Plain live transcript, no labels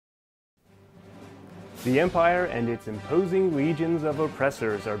The Empire and its imposing legions of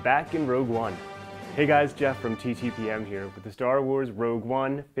oppressors are back in Rogue One. Hey guys, Jeff from TTPM here with the Star Wars Rogue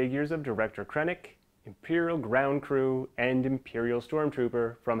One figures of Director Krennic, Imperial Ground Crew, and Imperial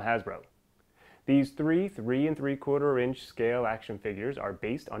Stormtrooper from Hasbro. These three 3 3/4-inch scale action figures are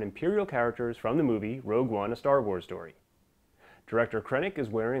based on Imperial characters from the movie Rogue One: A Star Wars Story. Director Krennic is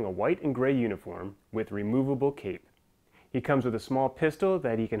wearing a white and gray uniform with removable cape. He comes with a small pistol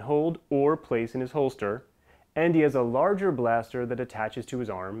that he can hold or place in his holster, and he has a larger blaster that attaches to his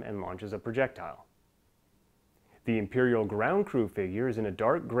arm and launches a projectile. The Imperial Ground Crew figure is in a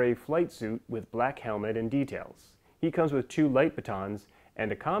dark gray flight suit with black helmet and details. He comes with 2 light batons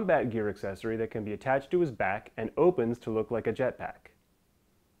and a combat gear accessory that can be attached to his back and opens to look like a jetpack.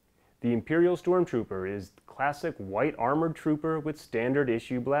 The Imperial Stormtrooper is classic white armored trooper with standard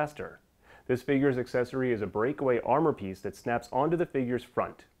issue blaster. This figure's accessory is a breakaway armor piece that snaps onto the figure's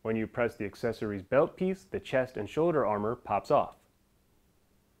front. When you press the accessory's belt piece, the chest and shoulder armor pops off.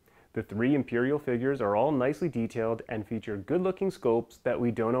 The 3 Imperial figures are all nicely detailed and feature good-looking sculpts that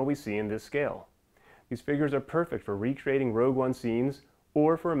we don't always see in this scale. These figures are perfect for recreating Rogue One scenes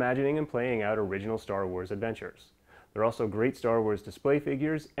or for imagining and playing out original Star Wars adventures. They're also great Star Wars display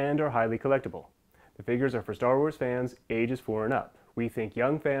figures and are highly collectible. The figures are for Star Wars fans ages 4 and up. We think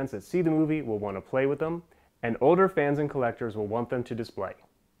young fans that see the movie will want to play with them, and older fans and collectors will want them to display.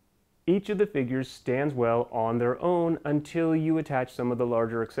 Each of the figures stands well on their own until you attach some of the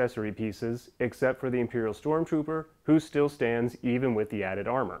larger accessory pieces, except for the Imperial Stormtrooper, who still stands even with the added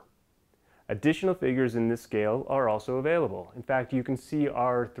armor. Additional figures in this scale are also available. In fact, you can see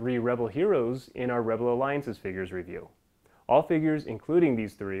our 3 Rebel heroes in our Rebel Alliances figures review. All figures, including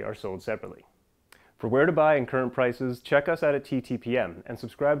these 3, are sold separately. For where to buy and current prices, check us out at TTPM and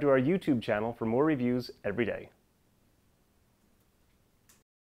subscribe to our YouTube channel for more reviews every day.